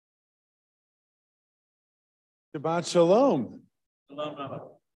Shabbat shalom. Shalom, Rabbi.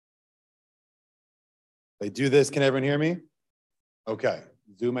 They do this. Can everyone hear me? Okay.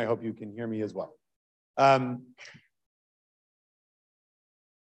 Zoom, I hope you can hear me as well.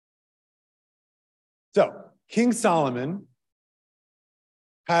 So, King Solomon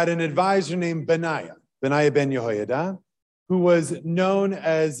had an advisor named Benaiah ben Yehoiada, who was known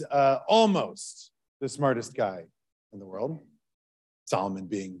as almost the smartest guy in the world. Solomon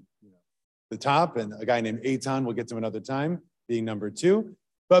being the top, and a guy named Eitan, we'll get to another time, being number 2.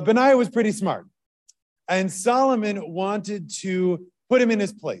 But Benaiah was pretty smart. And Solomon wanted to put him in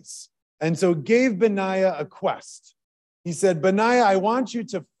his place. And so gave Benaiah a quest. He said, Benaiah, I want you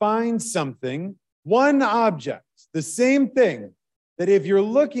to find something, one object, the same thing, that if you're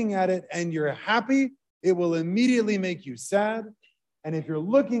looking at it and you're happy, it will immediately make you sad. And if you're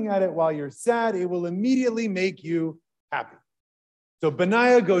looking at it while you're sad, it will immediately make you happy. So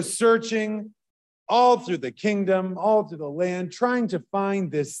Benaiah goes searching all through the kingdom, all through the land, trying to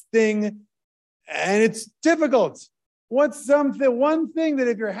find this thing. And it's difficult. What's one thing that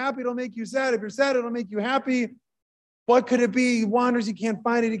if you're happy, it'll make you sad. If you're sad, it'll make you happy. What could it be? He wanders, he can't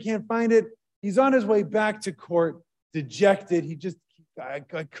find it, he can't find it. He's on his way back to court, dejected. I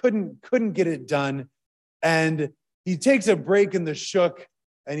couldn't get it done. And he takes a break in the shuk,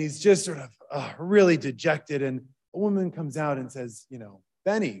 and he's just sort of really dejected. And a woman comes out and says,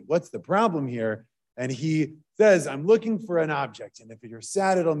 Benny, what's the problem here? And he says, I'm looking for an object. And if you're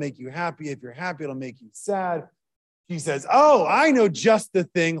sad, it'll make you happy. If you're happy, it'll make you sad. She says, oh, I know just the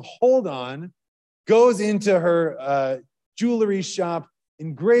thing. Hold on. Goes into her jewelry shop,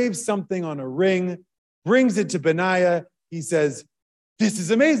 engraves something on a ring, brings it to Benaiah. He says, this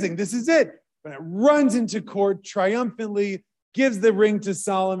is amazing. This is it. Benaiah runs into court triumphantly, gives the ring to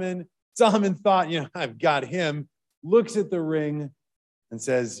Solomon. Solomon thought, I've got him. Looks at the ring and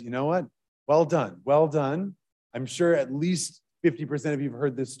says, you know what? Well done. Well done. I'm sure at least 50% of you have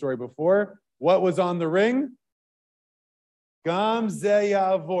heard this story before. What was on the ring? Gam ze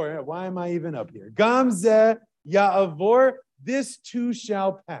ya'avor. Why am I even up here? Gam ze ya'avor. This too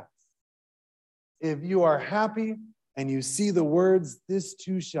shall pass. If you are happy and you see the words, this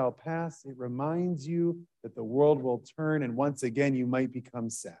too shall pass, it reminds you that the world will turn and once again you might become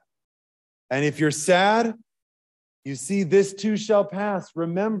sad. And if you're sad, you see, this too shall pass.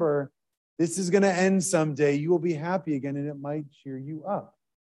 Remember, this is going to end someday. You will be happy again, and it might cheer you up.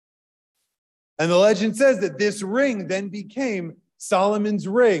 And the legend says that this ring then became Solomon's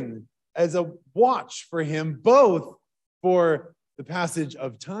ring as a watch for him, both for the passage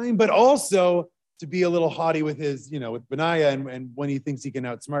of time, but also to be a little haughty with with Benaiah and when he thinks he can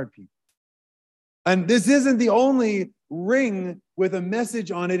outsmart people. And this isn't the only ring with a message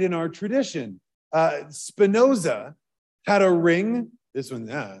on it in our tradition. Spinoza had a ring. This one,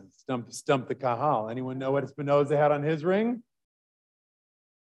 stumped the kahal. Anyone know what Spinoza had on his ring?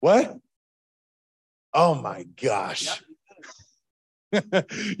 What? Oh my gosh.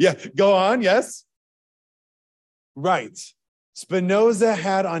 Yeah, go on, yes? Right. Spinoza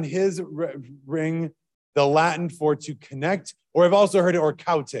had on his ring the Latin for to connect, or I've also heard it, or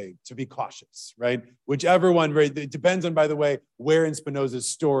caute, to be cautious, right? Whichever one, right? It depends on, by the way, where in Spinoza's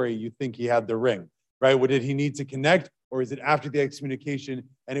story you think he had the ring, right? What did he need to connect, or is it after the excommunication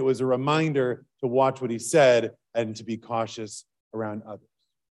and it was a reminder to watch what he said and to be cautious around others?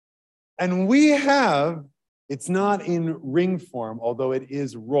 And we have, it's not in ring form, although it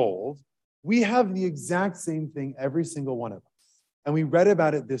is rolled, we have the exact same thing, every single one of us. And we read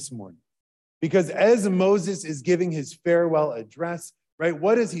about it this morning. Because as Moses is giving his farewell address, right,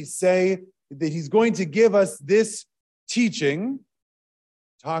 what does he say? That he's going to give us this teaching.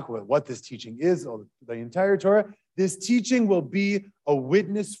 Talk about what this teaching is, the entire Torah. This teaching will be a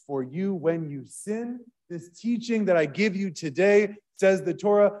witness for you when you sin. This teaching that I give you today, says the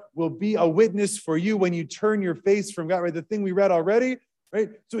Torah, will be a witness for you when you turn your face from God, right? The thing we read already, right?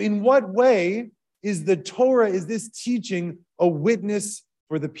 So in what way is the Torah, is this teaching a witness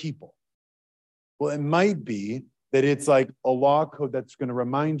for the people? Well, it might be that it's like a law code that's going to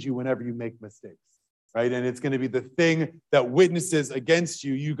remind you whenever you make mistakes, right? And it's going to be the thing that witnesses against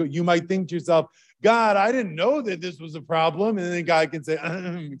you. You might think to yourself, God, I didn't know that this was a problem. And then God can say,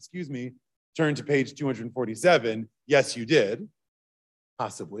 excuse me, turn to page 247. Yes, you did,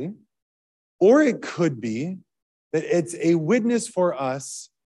 possibly. Or it could be that it's a witness for us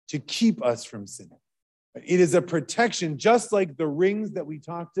to keep us from sinning. It is a protection, just like the rings that we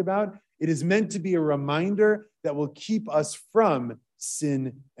talked about. It is meant to be a reminder that will keep us from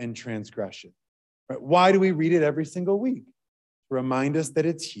sin and transgression. Right? Why do we read it every single week? To remind us that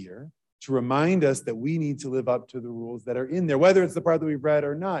it's here, to remind us that we need to live up to the rules that are in there, whether it's the part that we've read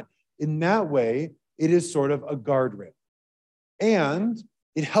or not. In that way, it is sort of a guardrail. And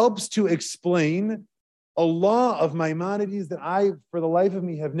it helps to explain a law of Maimonides that I, for the life of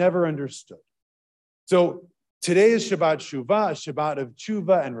me, have never understood. So today is Shabbat Shuvah, a Shabbat of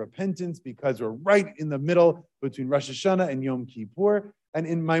tshuva and repentance, because we're right in the middle between Rosh Hashanah and Yom Kippur. And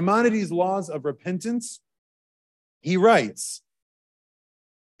in Maimonides' laws of repentance, he writes,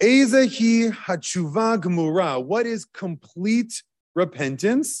 Ezehi hatshuva gemura. What is complete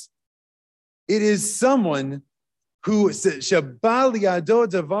repentance? It is someone who shabal yado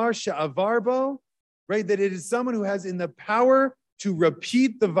davar she'avarbo, right? That it is someone who has in the power to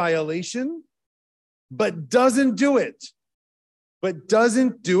repeat the violation, but doesn't do it. But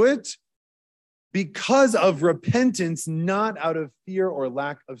doesn't do it because of repentance, not out of fear or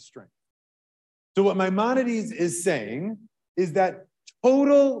lack of strength. So what Maimonides is saying is that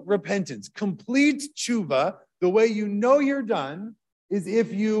total repentance, complete tshuva, the way you know you're done, is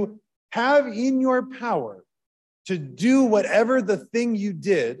if you have in your power to do whatever the thing you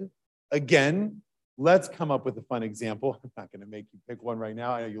did. Again, let's come up with a fun example. I'm not going to make you pick one right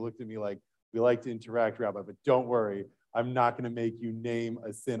now. I know you looked at me like, we like to interact, Rabbi, but don't worry. I'm not going to make you name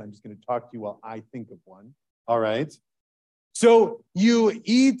a sin. I'm just going to talk to you while I think of one. All right. So you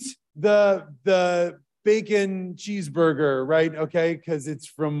eat the bacon cheeseburger, right? Okay, because it's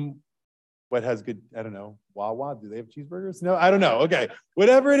from what has good, I don't know, Wawa. Do they have cheeseburgers? No, I don't know. Okay,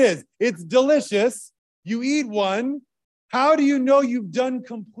 whatever it is, it's delicious. You eat one. How do you know you've done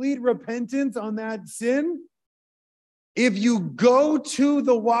complete repentance on that sin? If you go to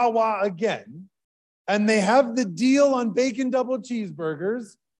the Wawa again, and they have the deal on bacon double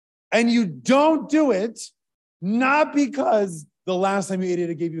cheeseburgers, and you don't do it, not because the last time you ate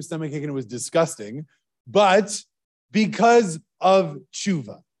it gave you a stomachache and it was disgusting, but because of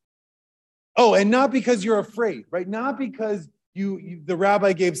tshuva. Oh, and not because you're afraid, right? Not because the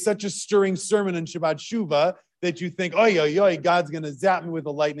rabbi gave such a stirring sermon on Shabbat Shuvah that you think, oh, God's going to zap me with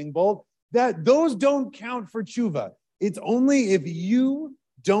a lightning bolt. Those don't count for tshuva. It's only if you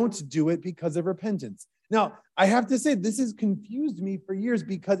don't do it because of repentance. Now, I have to say, this has confused me for years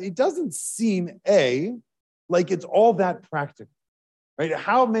because it doesn't seem, like it's all that practical, right?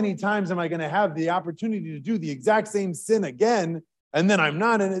 How many times am I going to have the opportunity to do the exact same sin again, and then I'm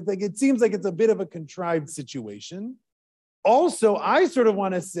not? And it seems like it's a bit of a contrived situation. Also, I sort of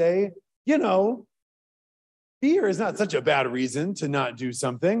want to say, fear is not such a bad reason to not do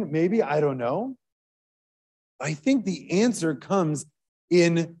something. Maybe, I don't know. I think the answer comes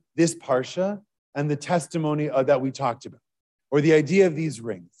in this parsha and the testimony that we talked about, or the idea of these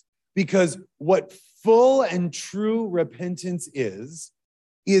rings. Because what full and true repentance is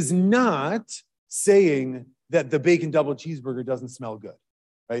not saying that the bacon double cheeseburger doesn't smell good,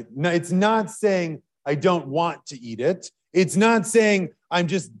 right? No, it's not saying I don't want to eat it. It's not saying I'm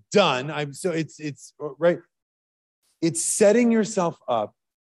just done. It's right. It's setting yourself up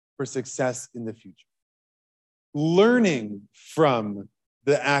for success in the future. Learning from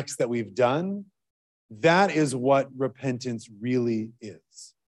the acts that we've done, that is what repentance really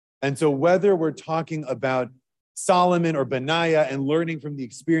is. And so whether we're talking about Solomon or Benaiah and learning from the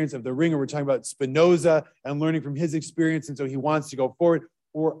experience of the ring, or we're talking about Spinoza and learning from his experience, and so he wants to go forward,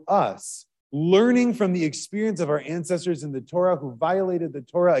 or us learning from the experience of our ancestors in the Torah who violated the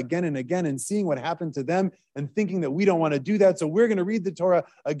Torah again and again and seeing what happened to them and thinking that we don't want to do that. So we're going to read the Torah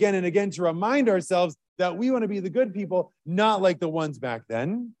again and again to remind ourselves that we want to be the good people, not like the ones back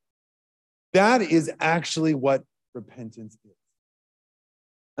then. That is actually what repentance is.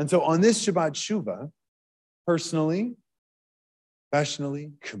 And so on this Shabbat Shuvah, personally,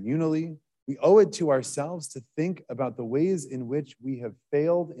 professionally, communally, we owe it to ourselves to think about the ways in which we have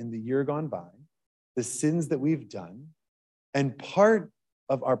failed in the year gone by, the sins that we've done. And part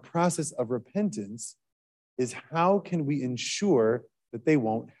of our process of repentance is how can we ensure that they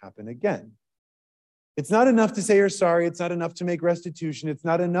won't happen again? It's not enough to say you're sorry. It's not enough to make restitution. It's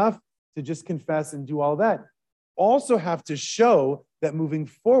not enough to just confess and do all that. Also have to show that moving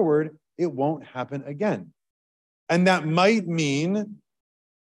forward, it won't happen again. And that might mean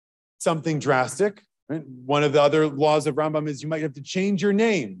something drastic. Right? One of the other laws of Rambam is you might have to change your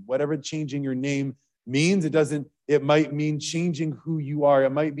name. Whatever changing your name means, it might mean changing who you are.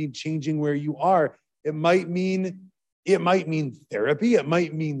 It might mean changing where you are. It might mean therapy. It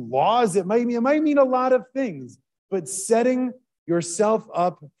might mean laws. It might mean a lot of things. But setting yourself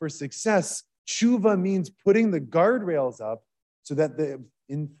up for success, tshuva means putting the guardrails up so that the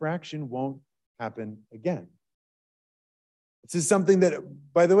infraction won't happen again. This is something that,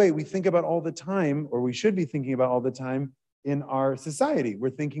 by the way, we think about all the time, or we should be thinking about all the time in our society. We're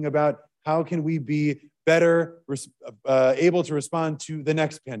thinking about how can we be better able to respond to the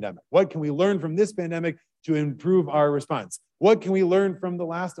next pandemic? What can we learn from this pandemic to improve our response? What can we learn from the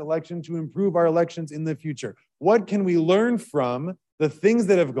last election to improve our elections in the future? What can we learn from the things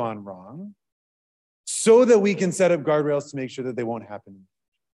that have gone wrong so that we can set up guardrails to make sure that they won't happen?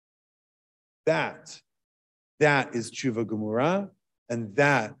 That is tshuva gemura, and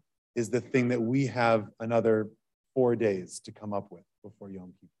that is the thing that we have another 4 days to come up with before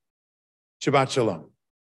Yom Kippur. Shabbat Shalom.